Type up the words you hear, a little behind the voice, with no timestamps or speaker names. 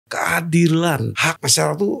keadilan hak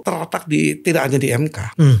masyarakat itu terletak tidak hanya di MK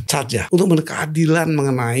saja. Untuk keadilan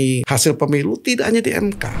mengenai hasil pemilu tidak hanya di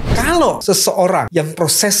MK. Kalau seseorang yang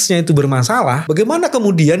prosesnya itu bermasalah, bagaimana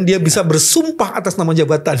kemudian dia bisa bersumpah atas nama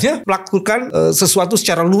jabatannya melakukan sesuatu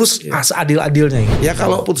secara lurus seadil-adilnya? Ya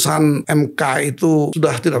kalau putusan MK itu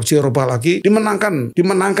sudah tidak bisa dirubah lagi, dimenangkan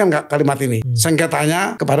nggak kalimat ini?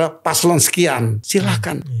 Sengketanya kepada paslon sekian,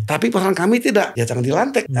 silahkan. Tapi paslon kami tidak, ya jangan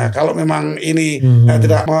dilantik. Nah, kalau memang ini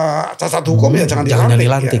tidak cacat hukum ya jangan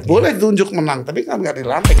dilantik. Ya. Boleh ditunjuk menang, tapi kan nggak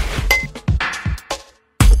dilantik.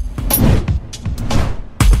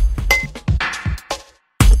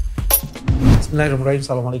 Bismillahirrahmanirrahim.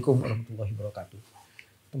 Assalamualaikum warahmatullahi wabarakatuh.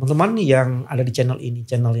 Teman-teman yang ada di channel ini,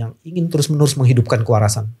 channel yang ingin terus-menerus menghidupkan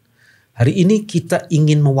kewarasan. Hari ini kita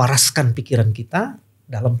ingin mewaraskan pikiran kita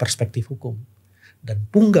dalam perspektif hukum. Dan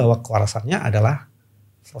punggawa kewarasannya adalah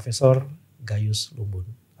Profesor Gayus Lumbuun.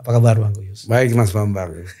 Apa kabar Bang Gayus? Baik Mas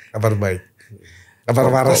Bambang, kabar baik. Kabar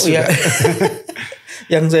waras juga.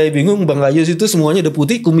 Yang saya bingung Bang Gayus itu semuanya udah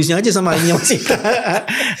putih, kumisnya aja sama ini masih.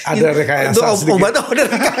 Ada rekayasa sedikit. Obat ada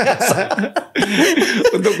rekayasa.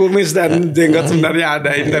 Untuk kumis dan jenggot sebenarnya ada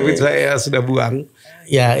ini, tapi saya sudah buang.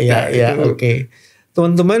 Ya, oke.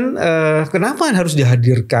 Teman-teman, kenapa harus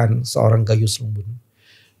dihadirkan seorang Gayus Lumbuun?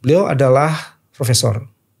 Beliau adalah profesor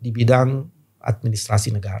di bidang administrasi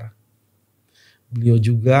negara. Beliau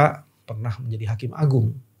juga pernah menjadi hakim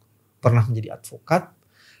agung, pernah menjadi advokat,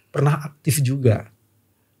 pernah aktif juga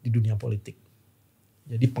di dunia politik.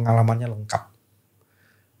 Jadi pengalamannya lengkap.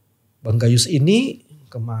 Bang Gayus ini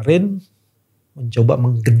kemarin mencoba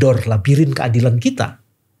menggedor labirin keadilan kita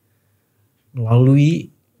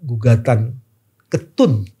melalui gugatan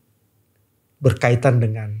PTUN berkaitan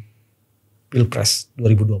dengan Pilpres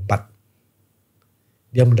 2024.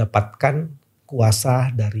 Dia mendapatkan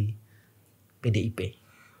kuasa dari PDIP.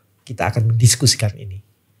 Kita akan mendiskusikan ini.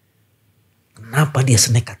 Kenapa dia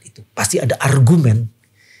senekat itu? Pasti ada argumen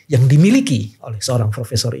yang dimiliki oleh seorang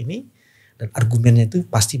profesor ini. Dan argumennya itu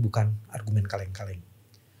pasti bukan argumen kaleng-kaleng.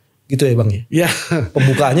 Gitu ya Bang ya? Ya.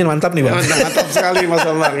 Pembukaannya mantap nih Bang. Mantap sekali Mas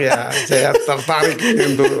Bambang ya. Saya tertarik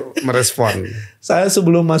untuk merespon. Saya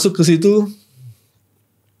sebelum masuk ke situ,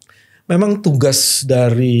 memang tugas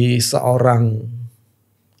dari seorang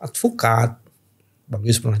advokat, Bang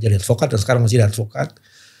Gayus pernah jadi advokat dan sekarang masih jadi advokat,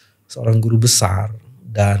 seorang guru besar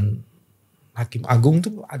dan hakim agung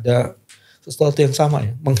tuh ada sesuatu yang sama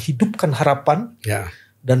ya, menghidupkan harapan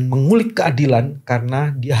dan mengulik keadilan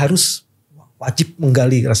karena dia harus wajib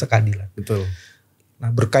menggali rasa keadilan. Betul. Nah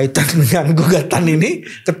berkaitan dengan gugatan ini,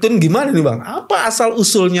 PTUN gimana nih Bang? Apa asal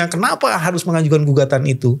usulnya? Kenapa harus mengajukan gugatan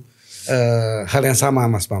itu? Hal yang sama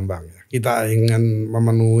Mas Bambang. Kita ingin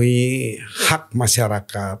memenuhi hak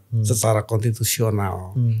masyarakat secara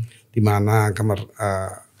konstitusional, di mana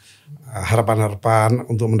harapan-harapan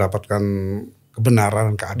untuk mendapatkan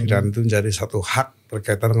kebenaran dan keadilan itu menjadi satu hak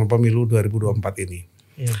berkaitan dengan pemilu 2024 ini.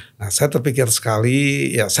 Nah, saya terpikir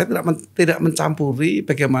sekali, ya saya tidak mencampuri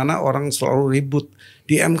bagaimana orang selalu ribut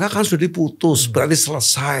di MK kan sudah diputus, berarti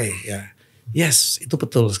selesai ya. Yes, itu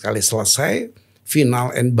betul sekali selesai,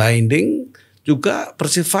 final and binding. Juga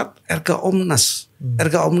bersifat erga omnes.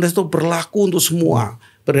 Erga omnes itu berlaku untuk semua.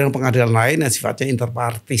 Berbeda dengan pengadilan lain yang sifatnya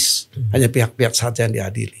interpartis. Hanya pihak-pihak saja yang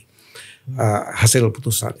diadili hasil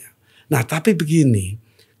putusannya. Nah tapi begini,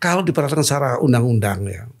 kalau diperhatikan secara undang-undang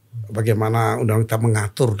ya, bagaimana undang kita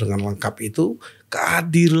mengatur dengan lengkap itu,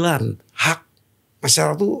 keadilan hak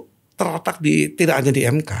masyarakat itu terletak tidak hanya di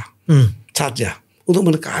MK saja. Untuk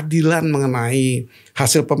keadilan mengenai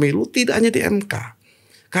hasil pemilu tidak hanya di MK.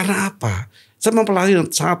 Karena apa? Saya mempelajari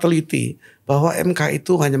sangat teliti bahwa MK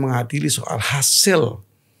itu hanya mengadili soal hasil.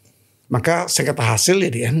 Maka sengketa hasil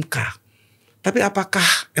ya di MK. Tapi apakah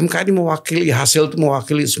MK ini mewakili hasil itu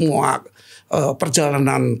mewakili semua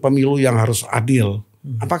perjalanan pemilu yang harus adil?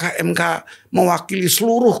 Apakah MK mewakili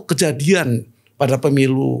seluruh kejadian pada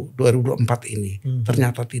pemilu 2024 ini?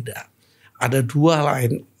 Ternyata tidak. Ada dua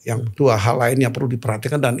hal lain yang perlu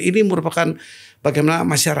diperhatikan, dan ini merupakan bagaimana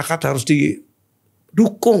masyarakat harus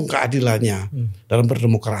didukung keadilannya dalam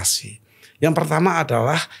berdemokrasi. Yang pertama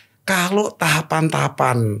adalah kalau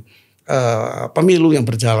tahapan-tahapan pemilu yang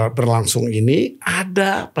berlangsung ini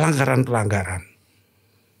ada pelanggaran-pelanggaran.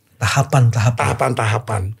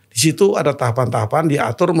 Tahapan-tahapan. Di situ ada tahapan-tahapan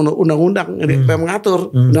diatur menurut undang-undang yang mengatur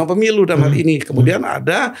undang pemilu dalam hal ini. Kemudian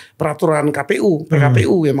ada peraturan KPU,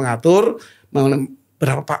 PKPU yang mengatur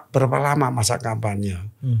berapa lama masa kampanye,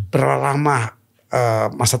 berapa lama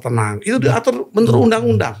masa tenang. Itu diatur menurut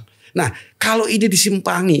undang-undang. Nah, kalau ini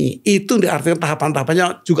disimpangi, itu diartikan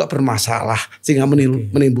tahapan-tahapannya juga bermasalah sehingga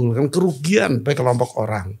menimbulkan kerugian bagi kelompok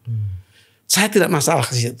orang. Saya tidak masalah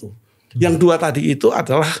ke situ. Yang dua tadi itu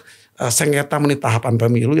adalah sengketa mengenai tahapan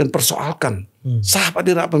pemilu yang persoalkan sah apa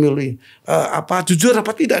tidak pemilu, apa jujur apa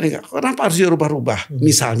tidak nih, kenapa harus dirubah-rubah,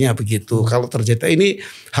 misalnya begitu. Kalau terjadi ini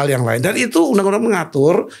hal yang lain, dan itu undang-undang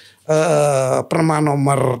mengatur, Perma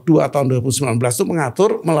nomor 2 tahun 2019 itu mengatur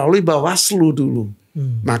melalui Bawaslu dulu,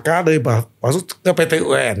 maka dari Bawaslu ke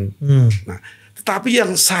PTUN. Nah, tetapi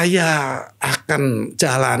yang saya akan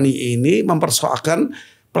jalani ini mempersoalkan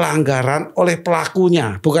pelanggaran oleh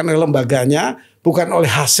pelakunya, bukan oleh lembaganya, bukan oleh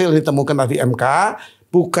hasil ditemukan tadi MK,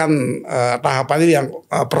 bukan tahapan ini yang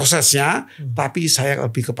prosesnya, tapi saya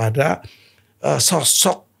lebih kepada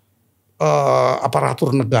sosok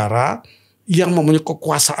aparatur negara yang mempunyai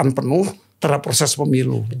kekuasaan penuh terhadap proses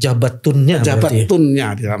pemilu. Pejabat tunnya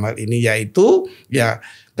di dalam hal ini, yaitu ya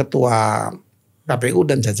ketua KPU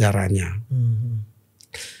dan jajarannya.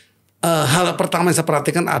 Hal pertama yang saya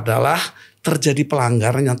perhatikan adalah terjadi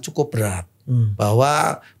pelanggaran yang cukup berat.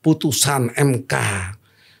 Bahwa putusan MK,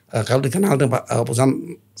 kalau dikenal dengan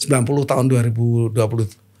putusan 90 tahun 2023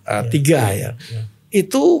 ya,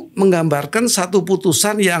 itu menggambarkan satu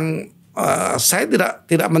putusan yang saya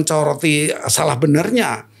tidak mencoroti salah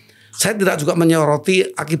benarnya. Saya tidak juga menyoroti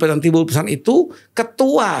akibat dan timbul putusan itu.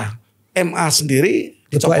 Ketua MA sendiri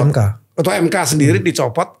dicopot. Ketua MK sendiri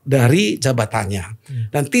dicopot dari jabatannya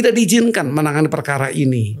dan tidak diizinkan menangani perkara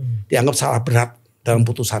ini. Dianggap salah berat dalam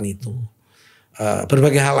putusan itu.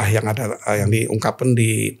 Berbagai hal lah yang ada yang diungkapkan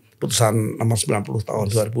di putusan nomor 90 tahun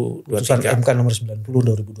 2023. Putusan MK nomor 90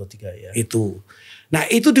 2023 ya. Itu. Nah,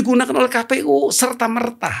 itu digunakan oleh KPU serta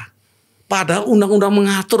merta. Padahal undang-undang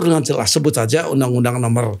mengatur dengan jelas, sebut saja Undang-Undang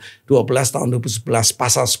nomor 12 tahun 2011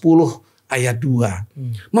 pasal 10 ayat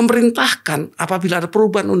 2. Memerintahkan apabila ada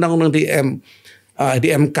perubahan undang-undang di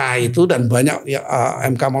MK itu, dan banyak ya,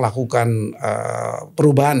 MK melakukan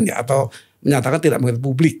perubahan ya, atau menyatakan tidak mengerti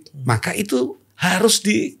publik, maka itu harus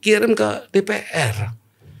dikirim ke DPR.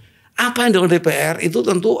 Apa yang dilakukan DPR itu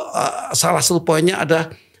tentu salah satu poinnya ada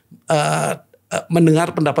mendengar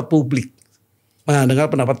pendapat publik, mendengar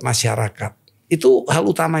pendapat masyarakat. Itu hal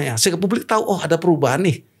utamanya, sehingga publik tahu oh ada perubahan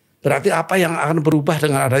nih. Berarti apa yang akan berubah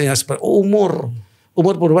dengan adanya seperti umur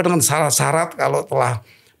berubah dengan syarat-syarat kalau telah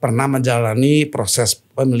pernah menjalani proses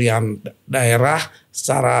pemilihan daerah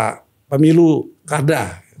secara pemilu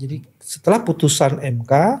kada. Jadi setelah putusan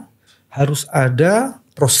MK harus ada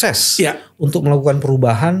proses untuk melakukan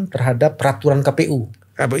perubahan terhadap peraturan KPU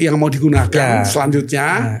yang mau digunakan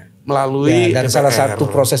selanjutnya melalui dan DPR. Salah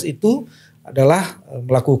satu proses itu adalah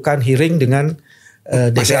melakukan hearing dengan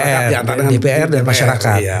DPR dan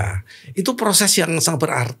masyarakat. Ya. Itu proses yang sangat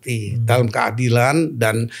berarti dalam keadilan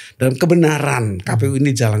dan dalam kebenaran KPU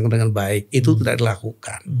ini dijalankan dengan baik. Itu tidak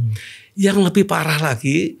dilakukan. Yang lebih parah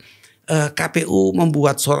lagi, KPU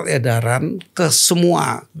membuat surat edaran ke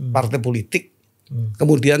semua partai politik,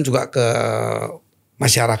 kemudian juga ke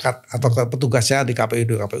masyarakat atau ke petugasnya di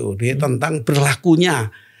KPU KPUD tentang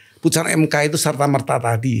berlakunya putusan MK itu serta merta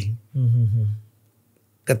tadi.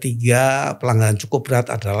 Ketiga, pelanggaran cukup berat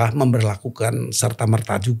adalah memberlakukan serta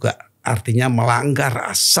merta juga, artinya melanggar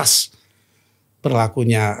asas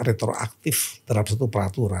berlakunya retroaktif terhadap satu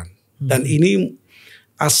peraturan. Dan ini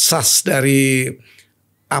asas dari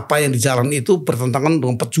apa yang dijalani itu bertentangan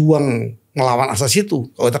dengan pejuang melawan asas itu.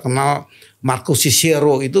 Kalau kita kenal Marcus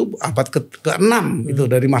Cicero itu abad ke-6 itu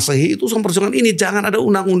dari Masehi, itu sama perjuangan ini, jangan ada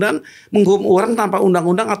undang-undang menghukum orang tanpa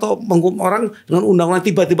undang-undang atau menghukum orang dengan undang-undang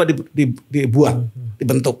tiba-tiba dibuat,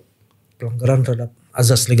 dibentuk. Pelanggaran terhadap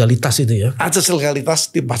azas legalitas itu ya. Azas legalitas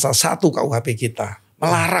di pasal 1 KUHP kita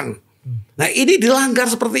melarang. Nah, ini dilanggar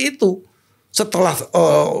seperti itu. Setelah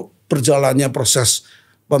berjalannya proses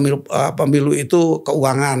pemilu itu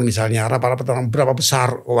keuangan misalnya, berapa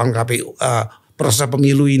besar uang KPU, proses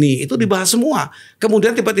pemilu ini itu dibahas semua.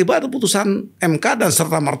 Kemudian tiba-tiba ada putusan MK dan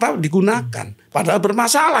serta merta digunakan. Padahal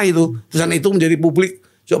bermasalah itu. Putusan itu menjadi publik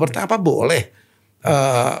juga bertanya apa boleh.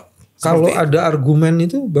 Kalau ada argumen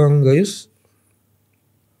itu Bang Gayus,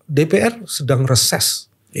 DPR sedang reses.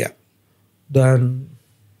 Ya. Dan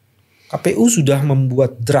KPU sudah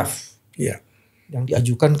membuat draft. Ya. Yang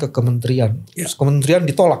diajukan ke kementerian. Ya. Terus kementerian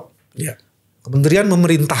ditolak. Ya. Kementerian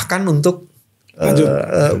memerintahkan untuk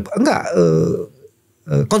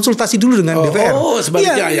konsultasi dulu dengan DPR. Oh,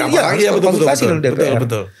 sebaliknya konsultasi dengan DPR.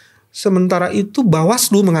 Betul. Sementara itu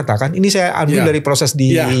Bawaslu mengatakan, ini saya ambil dari proses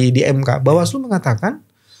di MK. Bawaslu mengatakan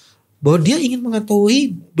bahwa dia ingin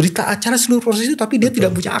mengetahui berita acara seluruh proses itu, tapi dia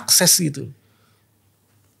tidak punya akses gitu.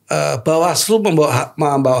 Bawaslu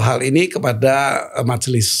membawa hal ini kepada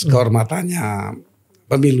majelis kehormatannya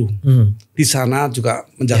pemilu. Di sana juga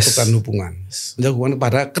menjatuhkan hukuman. Menjatuhkan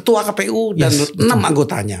kepada ketua KPU dan 6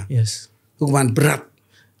 anggotanya. Hukuman berat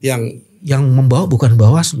yang yang membawa bukan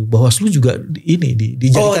Bawaslu. Bawaslu juga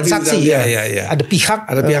dijadikan saksi ya. Ada pihak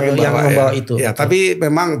yang membawa itu. Ya, tapi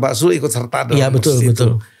memang Bawaslu ikut serta dalam betul.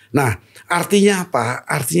 Nah, artinya apa?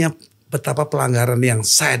 Artinya betapa pelanggaran yang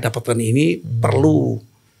saya dapatkan ini perlu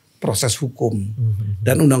proses hukum.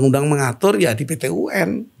 Dan undang-undang mengatur ya di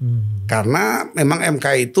PTUN. Karena memang MK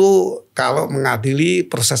itu kalau mengadili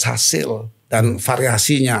proses hasil dan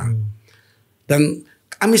variasinya. Dan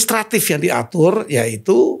administratif yang diatur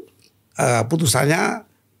yaitu putusannya,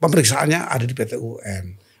 pemeriksaannya ada di PTUN.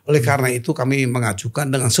 Oleh karena itu kami mengajukan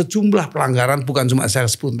dengan sejumlah pelanggaran, bukan cuma saya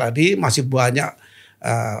sebut tadi, masih banyak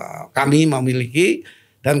kami memiliki,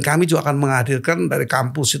 dan kami juga akan menghadirkan dari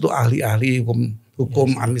kampus itu ahli-ahli hukum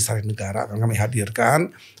administrasi negara akan kami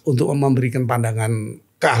hadirkan untuk memberikan pandangan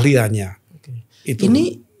keahliannya. Itu.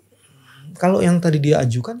 Ini kalau yang tadi dia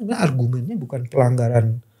ajukan sebenarnya argumennya bukan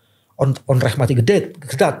pelanggaran on rehmati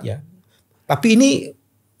gedat ya. Tapi ini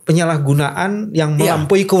penyalahgunaan yang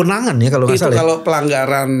melampaui kewenangan ya kalau nggak salah. Itu kalau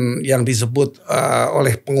pelanggaran yang disebut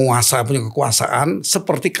oleh penguasa punya kekuasaan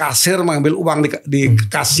seperti kasir mengambil uang di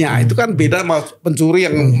kasnya itu kan beda sama pencuri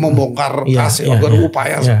yang membongkar kas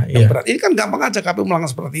berupaya yang berat. Ini kan gampang aja KPU melanggar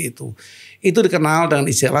seperti itu. Itu dikenal dengan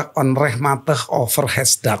istilah on rehmateh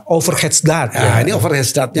overheadsdat. Overheadsdat. Ini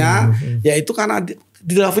overheadsdatnya yaitu karena di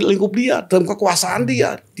dalam lingkup dia, dalam kekuasaan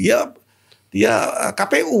dia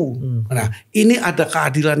KPU. Nah, ini ada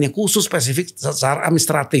keadilan yang khusus spesifik secara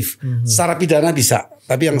administratif. Secara pidana bisa,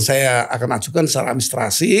 tapi yang saya akan ajukan secara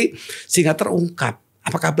administrasi sehingga terungkap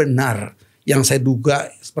apakah benar yang saya duga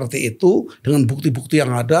seperti itu dengan bukti-bukti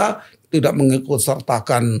yang ada, tidak mengikut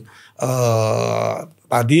sertakan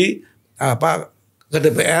tadi ke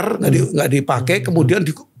DPR nggak dipakai, kemudian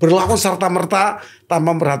berlaku serta-merta tanpa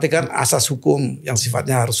memperhatikan asas hukum yang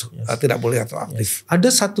sifatnya harus tidak boleh retroaktif. Ada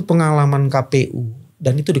satu pengalaman KPU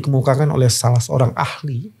dan itu dikemukakan oleh salah seorang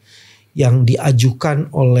ahli yang diajukan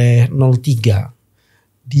oleh 03.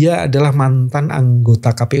 Dia adalah mantan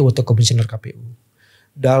anggota KPU atau komisioner KPU.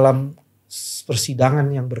 Dalam persidangan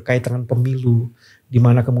yang berkaitan dengan pemilu di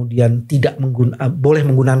mana kemudian tidak boleh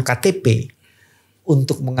menggunakan KTP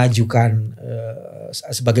untuk mengajukan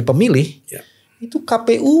sebagai pemilih, itu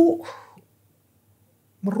KPU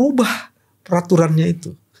merubah peraturannya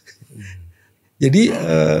itu. Jadi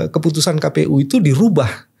keputusan KPU itu dirubah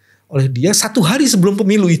oleh dia 1 hari sebelum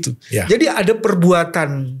pemilu itu. Jadi ada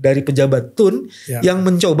perbuatan dari pejabat TUN yang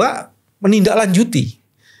mencoba menindaklanjuti.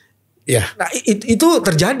 Nah itu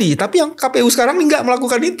terjadi, tapi yang KPU sekarang nggak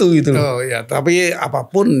melakukan itu gitu. Tapi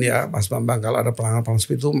apapun ya Mas Bambang, kalau ada pelanggaran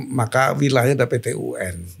seperti itu maka wilayahnya ada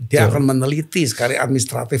PTUN. Dia akan meneliti sekali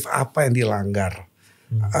administratif apa yang dilanggar,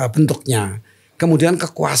 bentuknya. Kemudian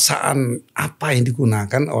kekuasaan apa yang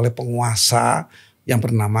digunakan oleh penguasa yang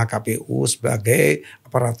bernama KPU sebagai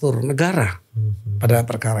aparatur negara pada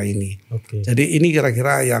perkara ini. Jadi ini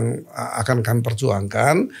kira-kira yang akan kami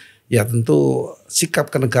perjuangkan. Ya tentu sikap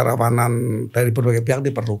kenegarawanan dari berbagai pihak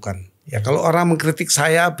diperlukan. Ya kalau orang mengkritik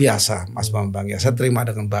saya biasa Mas Bambang, ya saya terima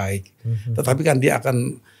dengan baik. Tetapi kan dia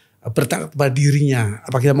akan bertanya kepada dirinya,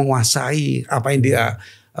 apa dia menguasai apa yang dia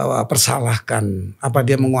persalahkan, apa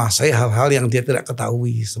dia menguasai hal-hal yang dia tidak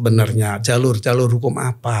ketahui sebenarnya, jalur-jalur hukum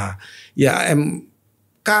apa. Ya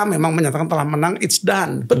MK memang menyatakan telah menang, it's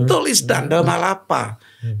done. Betul, it's done. Dalam hal apa?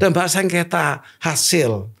 Dan bahasa sengketa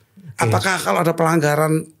hasil. Apakah kalau ada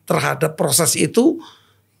pelanggaran terhadap proses itu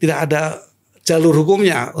tidak ada jalur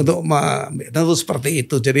hukumnya untuk tentu seperti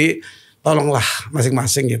itu. Jadi tolonglah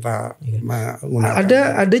masing-masing kita menggunakan.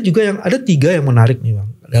 Ada juga ada 3 yang menarik nih Bang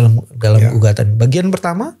dalam gugatan. Bagian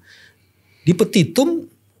pertama di petitum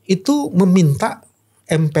itu meminta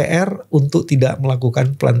MPR untuk tidak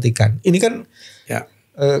melakukan pelantikan. Ini kan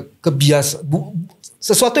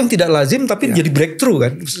sesuatu yang tidak lazim tapi jadi breakthrough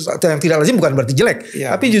kan. Sesuatu yang tidak lazim bukan berarti jelek.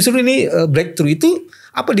 Tapi justru ini breakthrough itu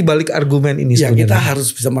apa dibalik argumen ini sebenarnya? Kita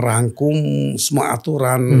harus bisa merangkum semua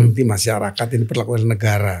aturan di masyarakat ini diperlakukan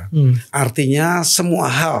negara. Artinya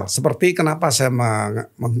semua hal seperti kenapa saya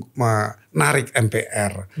menarik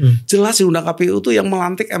MPR. Jelas di undang KPU itu yang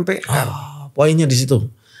melantik MPR. Poinnya di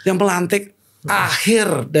situ. Yang melantik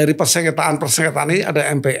akhir dari persengketaan ini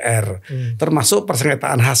ada MPR, termasuk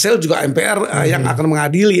persengketaan hasil juga MPR yang akan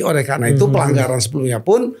mengadili. Oleh karena itu pelanggaran sebelumnya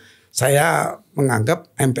pun saya menganggap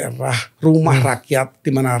MPR lah rumah rakyat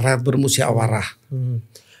di mana rakyat bermusyawarah.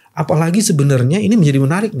 Apalagi sebenarnya ini menjadi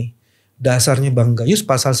menarik nih. Dasarnya Bang Gayus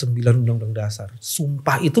pasal 9 Undang-Undang Dasar.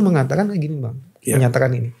 Sumpah itu mengatakan kayak gini Bang,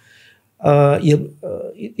 menyatakan ini.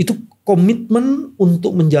 Itu komitmen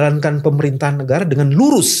untuk menjalankan pemerintahan negara dengan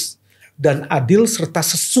lurus dan adil serta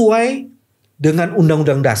sesuai dengan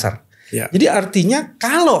Undang-Undang Dasar. Jadi artinya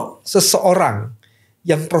kalau seseorang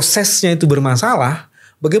yang prosesnya itu bermasalah,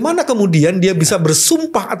 bagaimana kemudian dia bisa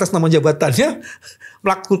bersumpah atas nama jabatannya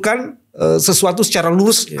melakukan sesuatu secara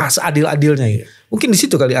lurus seadil-adilnya ya. Mungkin di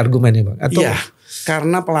situ kali argumennya Bang. Atau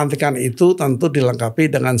karena pelantikan itu tentu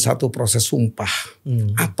dilengkapi dengan satu proses sumpah.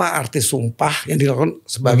 Apa arti sumpah yang dilakukan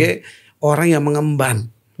sebagai orang yang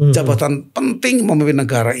mengemban jabatan penting memimpin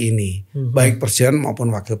negara ini, baik presiden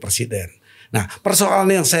maupun wakil presiden. Nah,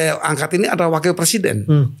 persoalan yang saya angkat ini adalah wakil presiden.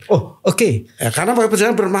 Oh, oke. Ya, karena wakil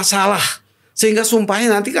presiden bermasalah, sehingga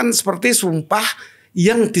sumpahnya nanti kan seperti sumpah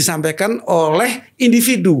yang disampaikan oleh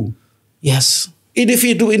individu. Yes.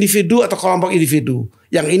 Individu atau kelompok individu.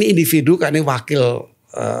 Yang ini individu karena ini wakil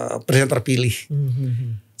presiden terpilih.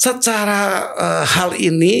 Secara hal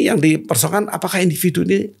ini yang dipersoalkan, apakah individu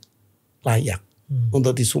ini layak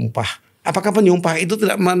untuk disumpah? Apakah penyumpah itu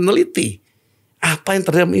tidak meneliti apa yang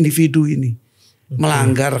terjadi individu ini,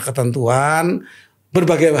 melanggar ketentuan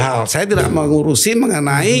berbagai hal. Saya tidak mengurusi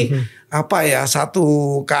mengenai satu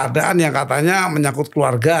keadaan yang katanya menyangkut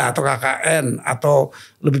keluarga atau KKN atau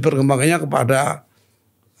lebih perkembangannya kepada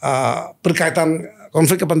berkaitan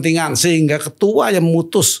konflik kepentingan sehingga ketua yang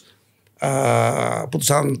memutus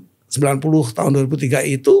putusan 90 tahun 2003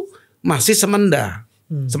 itu masih semenda.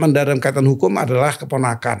 Semenda dalam kaitan hukum adalah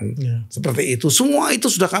keponakan. Seperti itu. Semua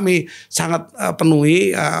itu sudah kami sangat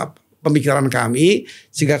penuhi pemikiran kami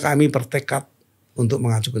sehingga kami bertekad untuk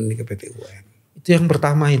mengajukan ini ke PTUN. Itu yang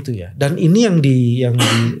pertama itu ya. Dan ini yang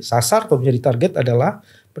disasar atau menjadi target adalah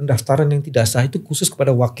pendaftaran yang tidak sah itu khusus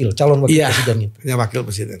kepada calon wakil presiden itu. Ya, wakil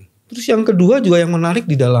presiden. Terus yang kedua juga yang menarik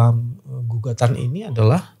di dalam gugatan ini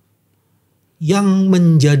adalah yang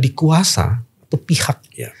menjadi kuasa atau pihak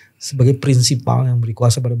sebagai prinsipal yang beri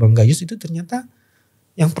kuasa pada Bang Gayus itu ternyata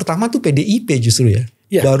yang pertama tuh PDIP justru ya.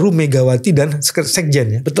 Baru Megawati dan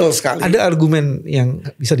Sekjen ya. Betul sekali. Ada argumen yang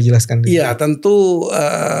bisa dijelaskan? Iya, tentu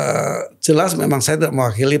jelas memang saya tidak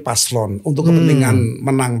mewakili paslon untuk kepentingan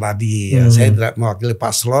menang tadi. Ya. Saya tidak mewakili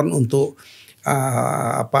paslon untuk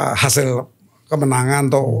hasil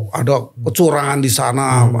kemenangan atau ada kecurangan di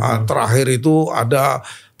sana. Terakhir itu ada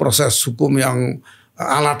proses hukum yang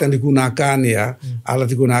alat yang digunakan alat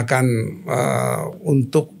digunakan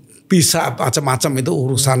untuk bisa macam-macam itu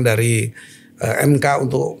urusan dari MK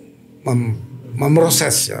untuk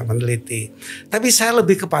memproses meneliti. Tapi saya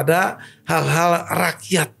lebih kepada hal-hal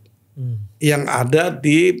rakyat yang ada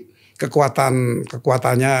di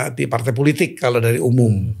kekuatannya di partai politik kalau dari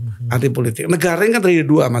umum. Arti politik. Negara ini kan dari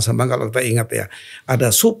dua Mas Bambang kalau kita ingat ya.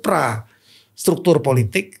 Ada supra struktur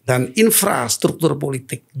politik dan infrastruktur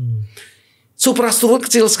politik. Suprastruktur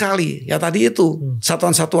kecil sekali ya tadi itu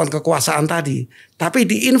satuan-satuan kekuasaan tadi. Tapi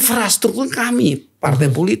di infrastruktur kami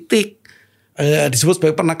partai politik disebut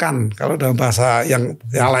sebagai penekan. Kalau dalam bahasa yang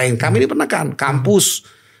lain kami ini penekan. Kampus,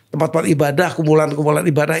 tempat-tempat ibadah, kumpulan-kumpulan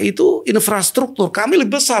ibadah itu infrastruktur kami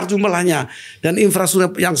lebih besar jumlahnya. Dan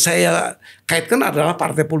infrastruktur yang saya kaitkan adalah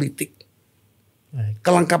partai politik.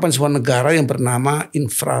 Kelengkapan sebuah negara yang bernama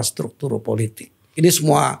infrastruktur politik. Ini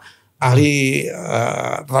semua ahli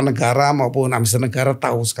tata negara maupun administrasi negara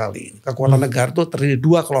tahu sekali. Kekuatan negara itu terdiri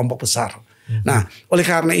dua kelompok besar. Nah, oleh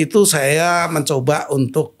karena itu saya mencoba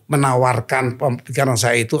untuk menawarkan pemikiran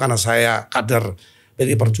saya itu karena saya kader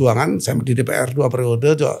PDI Perjuangan, saya di DPR 2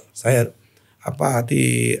 periode, saya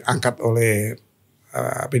diangkat oleh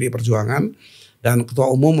PDI Perjuangan dan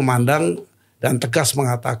Ketua Umum memandang dan tegas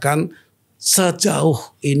mengatakan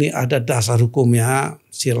sejauh ini ada dasar hukumnya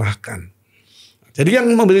silahkan. Jadi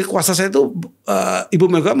yang memiliki kuasa saya itu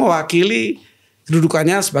Ibu Mega mewakili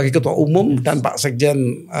kedudukannya sebagai Ketua Umum dan Pak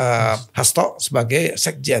Sekjen Hasto sebagai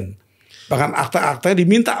Sekjen. Bahkan akta-akta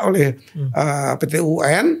diminta oleh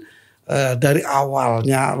PTUN dari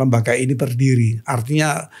awalnya lembaga ini berdiri.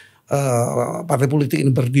 Artinya partai politik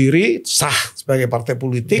ini berdiri sah sebagai partai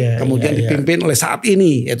politik, kemudian dipimpin oleh saat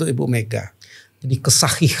ini yaitu Ibu Mega. Jadi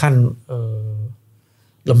kesahihan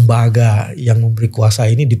lembaga yang memberi kuasa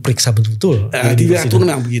ini diperiksa betul-betul. Di Tun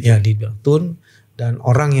memang begitu. Ya, di Tun dan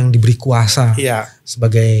orang yang diberi kuasa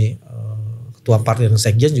sebagai ketua partai dan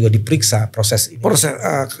sekjen juga diperiksa proses ini. Proses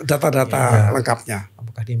data-data lengkapnya.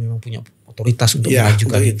 Apakah dia memang punya otoritas untuk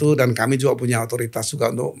mengajukan itu dan kami juga punya otoritas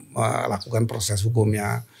juga untuk melakukan proses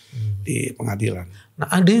hukumnya di pengadilan.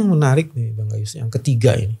 Nah, ada yang menarik nih Bang Gayus, yang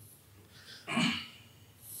ketiga ini.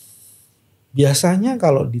 Biasanya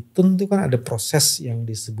kalau di TUN itu kan ada proses yang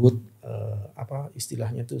disebut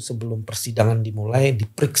istilahnya itu sebelum persidangan dimulai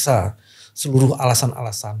diperiksa seluruh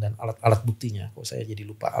alasan-alasan dan alat-alat buktinya. Kok saya jadi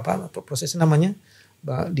lupa apa prosesnya namanya?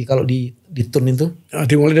 Kalau di TUN itu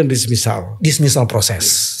dimulai dan dismissal. Dismissal proses.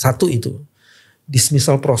 Satu itu.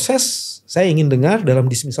 Dismissal proses, saya ingin dengar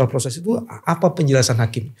dalam dismissal proses itu apa penjelasan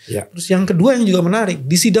hakim. Ya. Terus yang kedua yang juga menarik,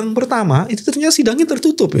 di sidang pertama itu ternyata sidangnya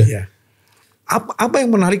tertutup ya. Apa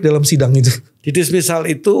yang menarik dalam sidang itu? Di dismissal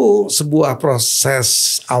itu sebuah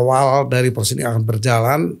proses awal dari proses ini akan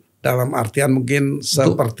berjalan dalam artian mungkin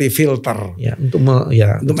seperti filter Ya, untuk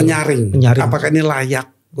menyaring apakah ini layak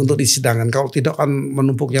untuk disidangkan. Kalau tidak kan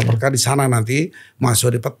menumpuknya perkara di sana, nanti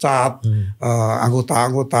mahasiswa dipecat,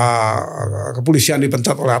 anggota-anggota kepolisian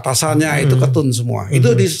dipecat oleh atasannya, itu ketun semua.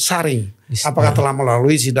 Itu disaring. Apakah telah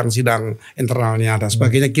melalui sidang-sidang internalnya dan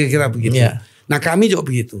sebagainya, kira-kira begitu. Nah kami juga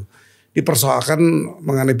begitu. Dipersoalkan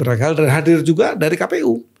mengenai berbagai hal dan hadir juga dari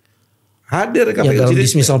KPU. Hadir KPU. Ya, dalam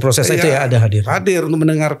dismissal proses itu ya ada hadir. Hadir untuk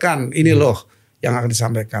mendengarkan ini loh yang akan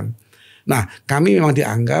disampaikan. Nah kami memang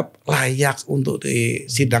dianggap layak untuk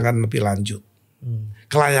disidangkan lebih lanjut.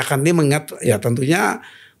 Kelayakan ini mengingat ya tentunya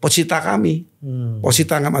posita kami.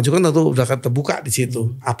 Posita nggak majukan tentu sudah terbuka di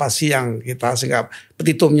situ. Apa sih yang kita, sehingga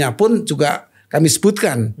petitumnya pun juga kami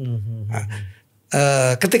sebutkan. Nah,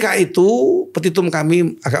 ketika itu petitum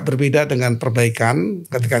kami agak berbeda dengan perbaikan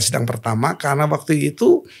ketika sidang pertama, karena waktu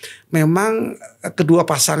itu memang kedua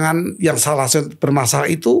pasangan yang salah satu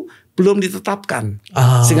bermasalah itu belum ditetapkan,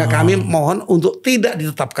 sehingga kami mohon untuk tidak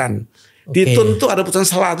ditetapkan. Di TUN itu ada putusan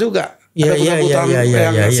salah juga, ada putusan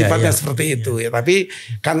yang sifatnya seperti itu ya. Tapi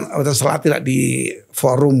kan putusan salah tidak di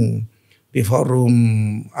forum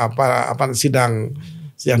sidang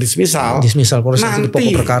dismissal proses nanti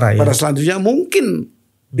pokok perkara ya. Pada selanjutnya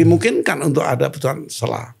dimungkinkan untuk ada putusan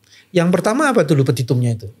salah. Yang pertama apa dulu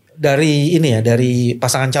petitumnya itu? Dari ini ya, dari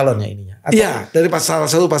pasangan calonnya ininya. Iya, dari salah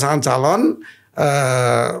satu pasangan calon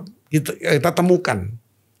kita temukan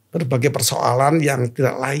berbagai persoalan yang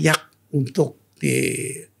tidak layak untuk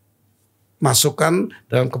dimasukkan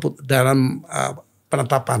dalam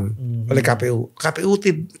penetapan oleh KPU. KPU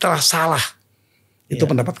telah salah. Itu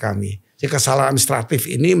pendapat kami. Jika kesalahan administratif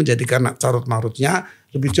ini menjadikan carut marutnya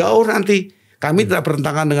lebih jauh nanti. Kami tidak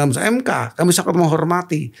bertentangan dengan MK, kami sangat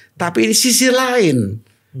menghormati. Tapi ini sisi lain,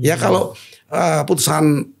 ya kalau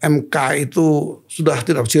putusan MK itu sudah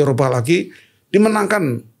tidak bisa dirubah lagi,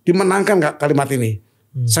 dimenangkan nggak kalimat ini?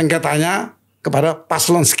 Sengketanya kepada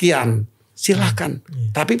paslon sekian, silakan.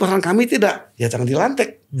 Tapi peran kami tidak, ya jangan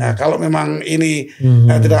dilantik. Nah, kalau memang ini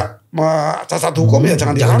tidak cacat hukum ya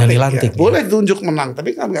jangan dilantik. Ya, boleh ditunjuk menang,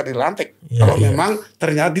 tapi kan nggak dilantik. Kalau memang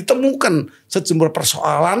ternyata ditemukan sejumlah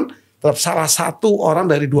persoalan terhadap salah satu orang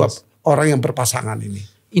dari dua orang yang berpasangan ini.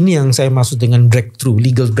 Ini yang saya maksud dengan breakthrough,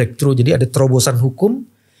 legal breakthrough. Jadi ada terobosan hukum.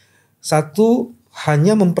 Satu,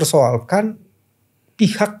 hanya mempersoalkan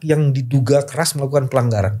pihak yang diduga keras melakukan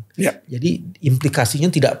pelanggaran. Ya. Jadi implikasinya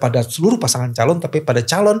tidak pada seluruh pasangan calon, tapi pada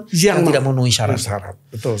calon yang tidak memenuhi syarat.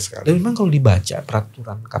 Betul sekali. Dan memang kalau dibaca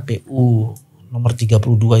peraturan KPU nomor 32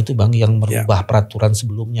 itu Bang, yang merubah peraturan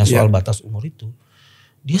sebelumnya soal batas umur itu,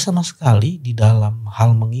 dia sama sekali di dalam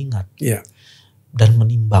hal mengingat dan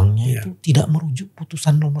menimbangnya itu tidak merujuk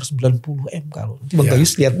putusan nomor 90 MK loh. Nanti Bang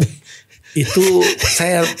Gayus lihat. Itu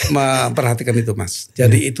saya memperhatikan itu Mas.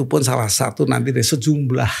 Jadi itu pun salah satu nanti dari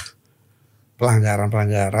sejumlah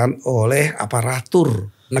pelanggaran-pelanggaran oleh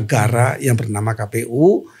aparatur negara yang bernama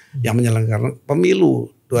KPU yang menyelenggarakan pemilu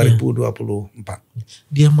 2024.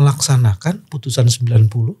 Dia melaksanakan putusan 90,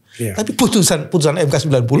 tapi putusan MK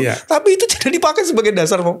 90, tapi itu tidak dipakai sebagai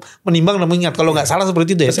dasar menimbang dan mengingat. Kalau nggak salah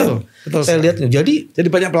seperti itu ya. Betul. Saya lihat jadi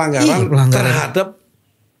banyak pelanggaran terhadap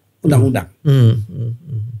undang-undang.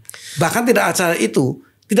 Bahkan tidak acara itu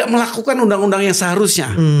tidak melakukan undang-undang yang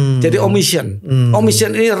seharusnya. Jadi omission.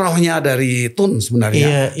 Omission ini rohnya dari TUN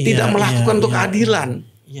sebenarnya. Tidak melakukan untuk keadilan.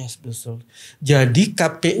 Yes, betul. Jadi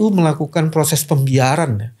KPU melakukan proses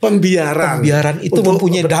pembiaran. Pembiaran itu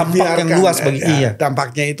mempunyai dampak yang luas bagi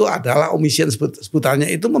dampaknya itu adalah omission, sebutannya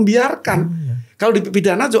itu membiarkan. Kalau di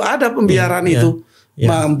pidana juga ada pembiaran itu.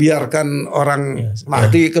 Membiarkan orang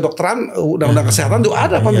mati kedokteran, undang-undang kesehatan juga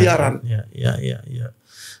ada pembiaran.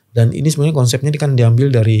 Dan ini sebenarnya konsepnya kan diambil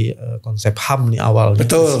dari konsep HAM nih awal.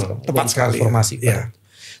 Betul, tepat sekali. Transformasi.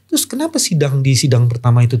 Terus kenapa di sidang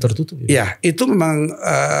pertama itu tertutup? Ya, itu memang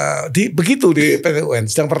begitu di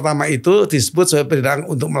PTUN. Sidang pertama itu disebut sebagai sidang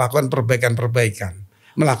untuk melakukan perbaikan-perbaikan,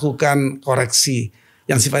 melakukan koreksi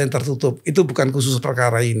yang sifatnya tertutup. Itu bukan khusus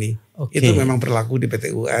perkara ini. Itu memang berlaku di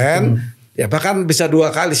PTUN. Ya, bahkan bisa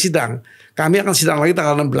 2 kali sidang. Kami akan sidang lagi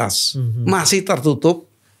tanggal 16. Masih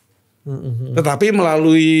tertutup, tetapi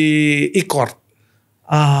melalui e-court.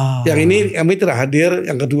 Yang ini kami tidak hadir.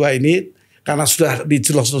 Yang kedua ini karena sudah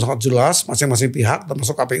dijelaskan sangat jelas masing-masing pihak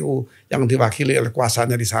termasuk KPU yang diwakili oleh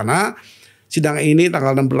kuasanya di sana. Sidang ini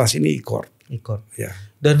tanggal 16 ini e-court. Ya.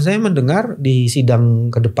 Dan saya mendengar di sidang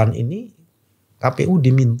ke depan ini KPU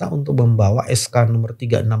diminta untuk membawa SK nomor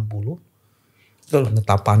 360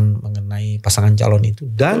 penetapan mengenai pasangan calon itu,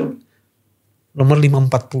 dan nomor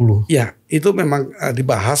 540. Ya, itu memang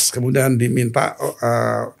dibahas kemudian diminta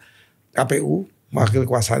KPU wakil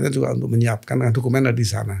kuasanya juga untuk menyiapkan dokumen di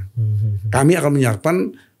sana. Kami akan menyiapkan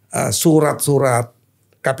surat-surat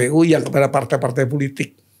KPU yang kepada partai-partai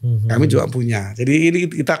politik. Kami juga punya. Jadi ini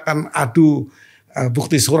kita akan adu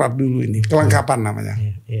bukti surat dulu ini, kelengkapan namanya.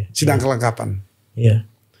 Sidang kelengkapan. Iya.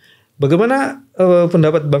 Bagaimana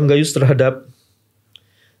pendapat Bang Gayus terhadap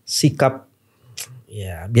sikap,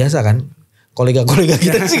 ya biasa kan, kolega-kolega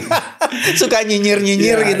kita suka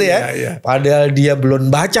nyinyir-nyinyir gitu ya. Padahal dia belum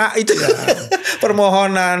baca itu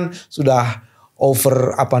permohonan, sudah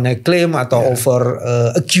over klaim atau over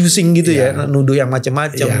accusing gitu ya, nuduh yang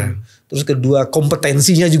macam-macam. Terus kedua,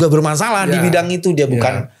 kompetensinya juga bermasalah di bidang itu, dia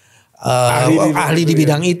bukan ahli di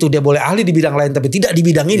bidang itu, dia boleh ahli di bidang lain tapi tidak di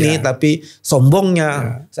bidang ini, tapi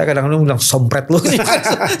sombongnya. Saya kadang-kadang bilang sompret lu.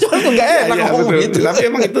 Cuma enggak enak ngomong gitu. Tapi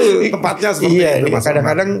emang itu tempatnya seperti itu.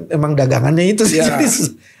 Kadang-kadang emang dagangannya itu sih. Jadi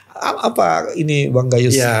apa ini Bang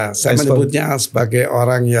Gayus? Ya, saya menyebutnya sebagai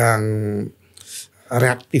orang yang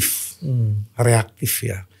reaktif. Reaktif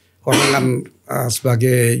ya. Orang kan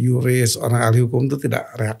sebagai yuris, orang ahli hukum itu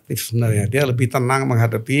tidak reaktif sebenarnya. Dia lebih tenang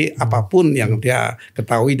menghadapi apapun yang dia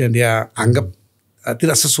ketahui dan dia anggap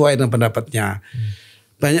tidak sesuai dengan pendapatnya.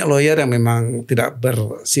 Banyak lawyer yang memang tidak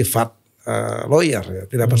bersifat lawyer ya,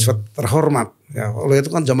 tidak bersifat terhormat. Ya, lawyer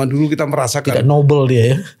itu kan zaman dulu kita merasakan tidak noble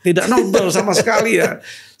dia ya. Tidak noble sama sekali ya.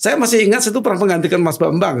 Saya masih ingat itu pernah menggantikan Mas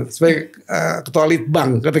Bambang sebagai ketua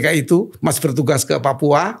Litbang ketika itu masih bertugas ke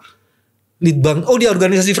Papua. Litbang, di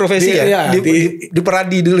organisasi profesi di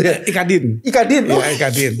Peradi dulu ya. Ikadin. Ya,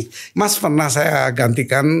 Ikadin. Mas pernah saya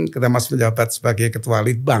gantikan ketika Mas menjabat sebagai ketua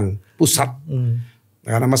Litbang pusat.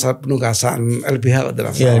 Karena masalah penugasan LBH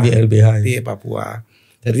di LBH di Papua.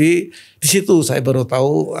 Jadi di situ saya baru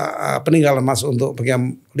tahu peninggalan Mas untuk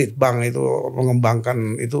bagian Litbang itu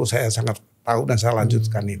mengembangkan itu, saya sangat tahu dan saya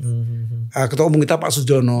lanjutkan itu. Ketua umum kita Pak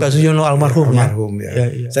Sujono. Pak Sujono almarhum ya.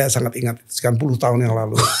 Saya sangat ingat sekian puluh tahun yang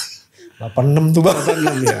lalu. 86 tuh Bang.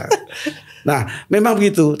 86 ya. Nah, memang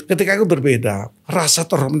begitu. Ketika itu berbeda. Rasa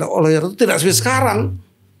terhormat oleh itu tidak seperti sekarang.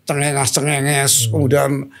 Cengenges,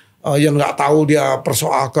 kemudian yang nggak tahu dia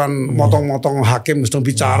persoalkan, motong-motong hakim sedang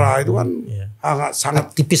bicara itu kan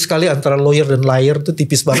sangat tipis sekali antara lawyer dan liar, itu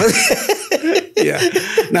tipis banget. Iya.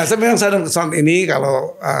 Nah, saya memang sadar kesan ini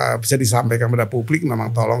kalau bisa disampaikan kepada publik,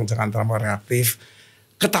 memang tolong jangan terlalu reaktif.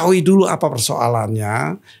 Ketahui dulu apa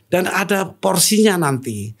persoalannya dan ada porsinya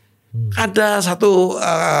nanti. Ada satu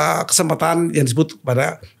kesempatan yang disebut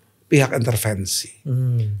kepada pihak intervensi.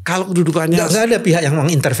 Kalau kedudukannya nggak ada pihak yang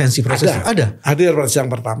mengintervensi proses. Ada. Hadir pada yang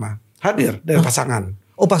pertama. Hadir dari pasangan.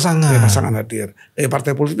 Oh, pasangan. Dari pasangan hadir. Dari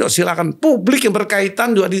partai politik silakan. Publik yang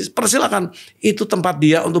berkaitan juga dipersilakan. Itu tempat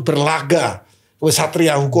dia untuk berlaga.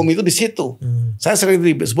 Satria hukum itu di situ. Saya sering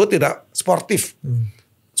disebut tidak sportif.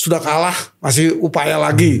 Sudah kalah masih upaya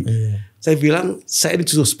lagi. Saya bilang saya ini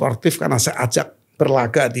justru sportif karena saya ajak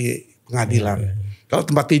berlaga di pengadilan. Kalau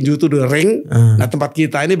tempat tinju itu di ring, nah tempat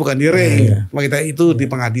kita ini bukan di ring, tempat kita itu di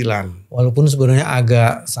pengadilan. Walaupun sebenarnya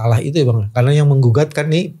agak salah itu ya Bang, karena yang menggugat kan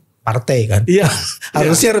nih partai kan. Iya.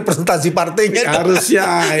 Harusnya representasi partainya. Harusnya.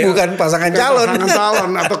 Bukan pasangan calon. Pasangan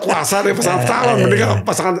calon atau kuasa dari pasangan calon, mending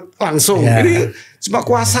pasangan langsung. Ini cuma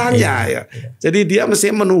kuasanya ya. Jadi dia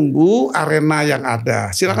mesti menunggu arena yang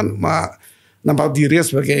ada. Silakan nampak diri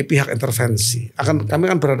sebagai pihak intervensi. Kami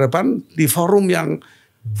akan berhadapan di forumnya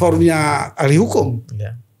ahli hukum,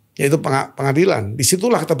 yaitu pengadilan.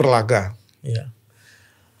 Disitulah kita berlaga.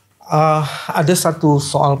 Ada satu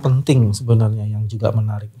soal penting sebenarnya yang juga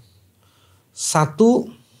menarik. Satu,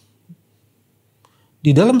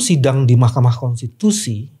 di dalam sidang di Mahkamah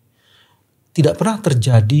Konstitusi tidak pernah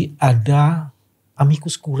terjadi ada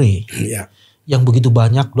amicus curiae yang begitu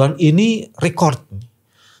banyak, dan ini rekor.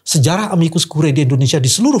 Sejarah amicus curiae di Indonesia di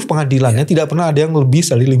seluruh pengadilannya tidak pernah ada yang lebih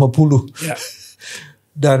dari 50.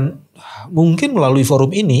 Dan mungkin melalui forum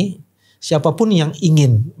ini siapapun yang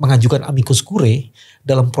ingin mengajukan amicus curiae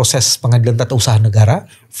dalam proses pengadilan tata usaha negara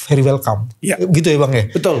very welcome. Gitu ya Bang ya?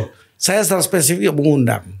 Betul. Saya secara spesifik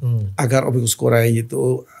mengundang agar amicus curiae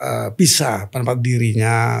itu bisa pendapat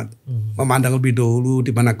dirinya memandang lebih dahulu di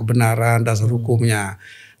mana kebenaran dasar hukumnya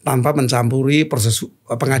tanpa mencampuri proses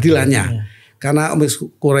pengadilannya. Karena amicus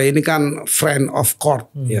curiae ini kan friend of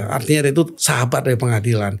court, ya artinya itu sahabat dari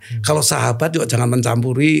pengadilan. Kalau sahabat juga jangan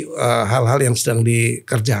mencampuri hal-hal yang sedang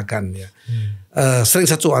dikerjakan. Ya. Sering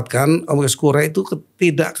saya cuatkan amicus curiae itu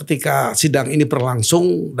tidak ketika sidang ini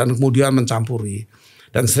berlangsung dan kemudian mencampuri,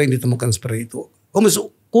 dan sering ditemukan seperti itu. Amicus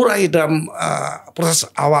curiae dalam proses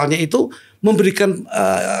awalnya itu memberikan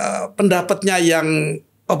pendapatnya yang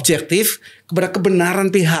objektif kepada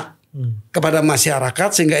kebenaran pihak. Kepada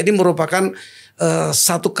masyarakat, sehingga ini merupakan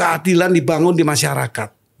satu keadilan dibangun di masyarakat.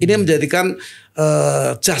 Ini menjadikan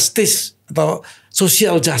justice atau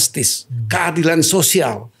social justice, keadilan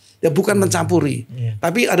sosial. Ya bukan mencampuri.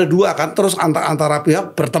 Tapi ada dua kan, terus antara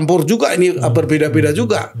pihak bertempur juga, ini berbeda-beda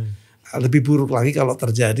juga. Lebih buruk lagi kalau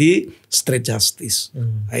terjadi straight justice.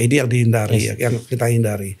 Nah, ini yang dihindari, yang kita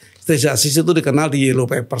hindari. Straight justice itu dikenal di Yellow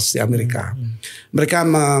Papers di Amerika. Mereka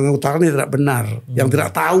mengutarakan yang tidak benar, yang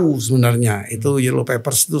tidak tahu sebenarnya. Itu Yellow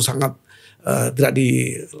Papers itu sangat tidak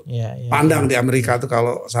dipandang di Amerika itu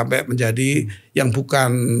kalau sampai menjadi yang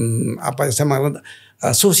bukan apa yang saya maksud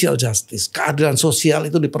social justice, keadilan sosial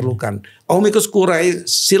itu diperlukan. Amicus curiae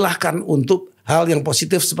silahkan untuk hal yang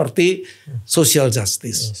positif seperti social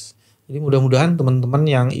justice. Jadi mudah-mudahan teman-teman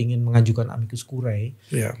yang ingin mengajukan amicus curiae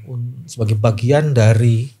sebagai bagian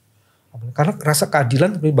dari, karena rasa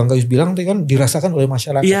keadilan seperti Bang Gayus bilang itu kan dirasakan oleh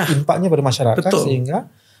masyarakat, impaknya pada masyarakat, sehingga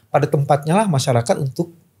pada tempatnya lah masyarakat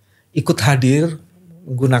untuk ikut hadir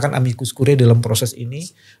menggunakan amicus curiae dalam proses ini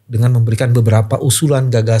dengan memberikan beberapa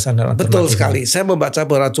usulan, gagasan dan alternatif. Betul sekali. Saya membaca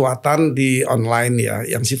beberapa cuitan di online ya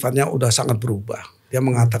yang sifatnya udah sangat berubah. Dia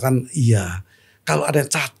mengatakan iya, kalau ada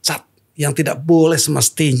yang cacat yang tidak boleh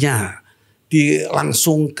semestinya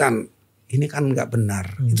dilangsungkan, ini kan nggak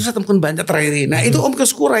benar. Itu saya temukan banyak terakhir ini. Nah itu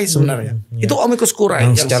amicus curiae sebenarnya. Itu amicus curiae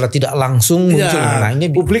yang secara tidak langsung muncul. Nah,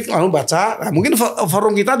 ini publik lalu baca. Nah, mungkin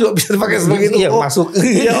forum kita juga bisa dipakai sebagai itu. Masuk.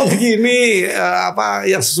 Ya begini apa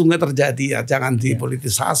yang sesungguhnya terjadi ya. Jangan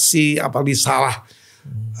dipolitisasi, apalagi salah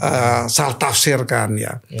tafsirkan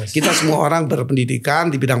ya. Kita semua orang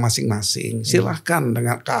berpendidikan di bidang masing-masing. Silahkan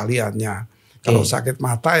dengan keahliannya. Kalau sakit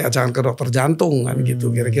mata ya jangan ke dokter jantung kan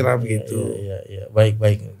gitu, kira-kira begitu. Iya. Baik.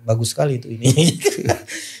 Bagus sekali itu ini.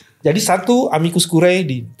 Jadi satu amicus curiae,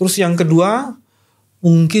 terus yang kedua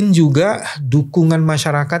mungkin juga dukungan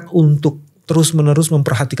masyarakat untuk terus-menerus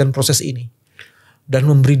memperhatikan proses ini dan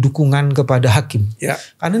memberi dukungan kepada hakim. Ya.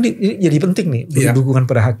 Karena ini jadi penting nih, beri dukungan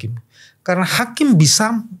pada hakim. Karena hakim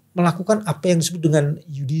bisa melakukan apa yang disebut dengan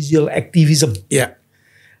judicial activism. Ya.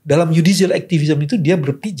 Dalam judicial activism itu dia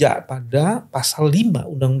berpijak pada pasal 5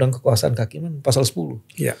 Undang-Undang Kekuasaan Kehakiman, pasal 10.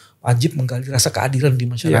 Ya. Wajib menggali rasa keadilan di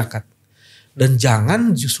masyarakat. Dan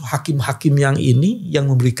jangan justru hakim-hakim yang ini yang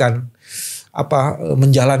memberikan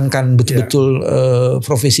menjalankan betul-betul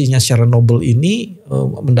profesinya secara noble ini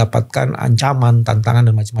mendapatkan ancaman, tantangan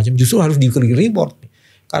dan macam-macam. Justru harus diberi reward.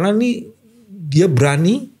 Karena ini dia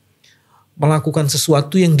berani melakukan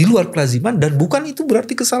sesuatu yang di luar kelaziman dan bukan itu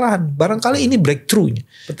berarti kesalahan. Barangkali ini breakthrough-nya.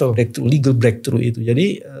 Betul. Legal breakthrough itu.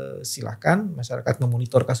 Jadi silakan masyarakat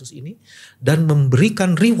memonitor kasus ini dan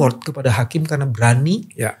memberikan reward kepada hakim karena berani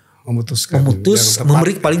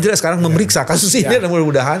paling tidak sekarang memeriksa kasus ini dan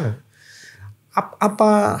mudah-mudahan.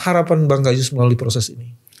 Apa harapan Bang Gayus melalui proses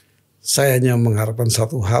ini? Saya hanya mengharapkan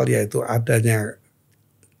satu hal, yaitu adanya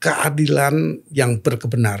keadilan yang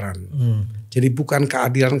berkebenaran. Jadi bukan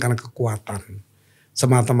keadilan karena kekuatan,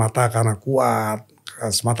 semata-mata karena kuat,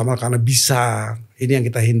 semata-mata karena bisa. Ini yang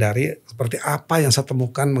kita hindari. Seperti apa yang saya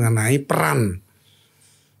temukan mengenai peran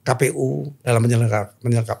KPU dalam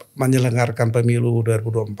menyelenggarakan pemilu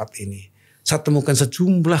 2024 ini. Saya temukan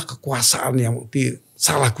sejumlah kekuasaan yang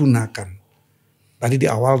disalahgunakan. Tadi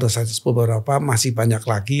di awal saya sebut beberapa, masih banyak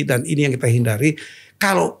lagi, dan ini yang kita hindari.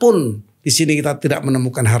 Kalaupun di sini kita tidak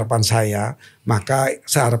menemukan harapan saya, maka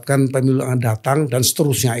saya harapkan pemilu yang datang dan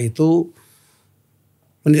seterusnya itu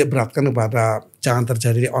menitikberatkan kepada jangan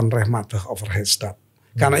terjadi on rahmat overhead start.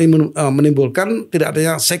 Karena ini menimbulkan tidak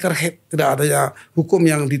adanya second head, tidak adanya hukum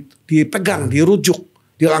yang dipegang, dirujuk,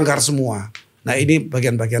 dilanggar semua. Nah ini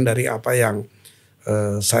bagian-bagian dari apa yang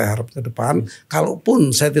saya harap ke depan.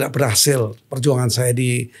 Kalaupun saya tidak berhasil perjuangan saya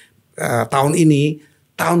di tahun ini,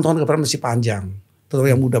 tahun-tahun ke depan masih panjang. Terus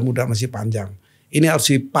yang muda-muda masih panjang. Ini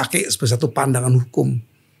harus dipakai sebagai satu pandangan hukum.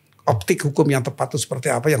 Optik hukum yang tepat itu seperti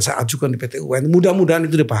apa yang saya ajukan di PTUN. Mudah-mudahan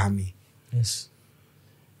itu dipahami. Yes.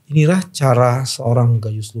 Inilah cara seorang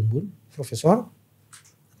Gayus Lumbuun, Profesor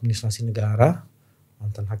Administrasi Negara,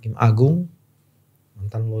 mantan Hakim Agung,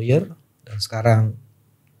 mantan lawyer, dan sekarang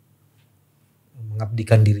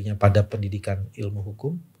mengabdikan dirinya pada pendidikan ilmu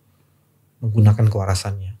hukum, menggunakan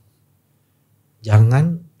kewarasannya.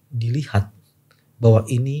 Jangan dilihat bahwa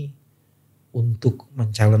ini untuk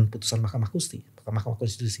men-challenge putusan Mahkamah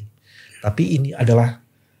Konstitusi. Tapi ini adalah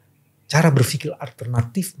cara berpikir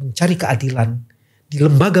alternatif mencari keadilan di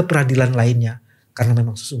lembaga peradilan lainnya. Karena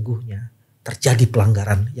memang sesungguhnya terjadi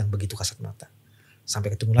pelanggaran yang begitu kasat mata.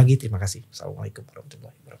 Sampai ketemu lagi, terima kasih. Assalamualaikum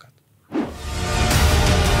warahmatullahi wabarakatuh.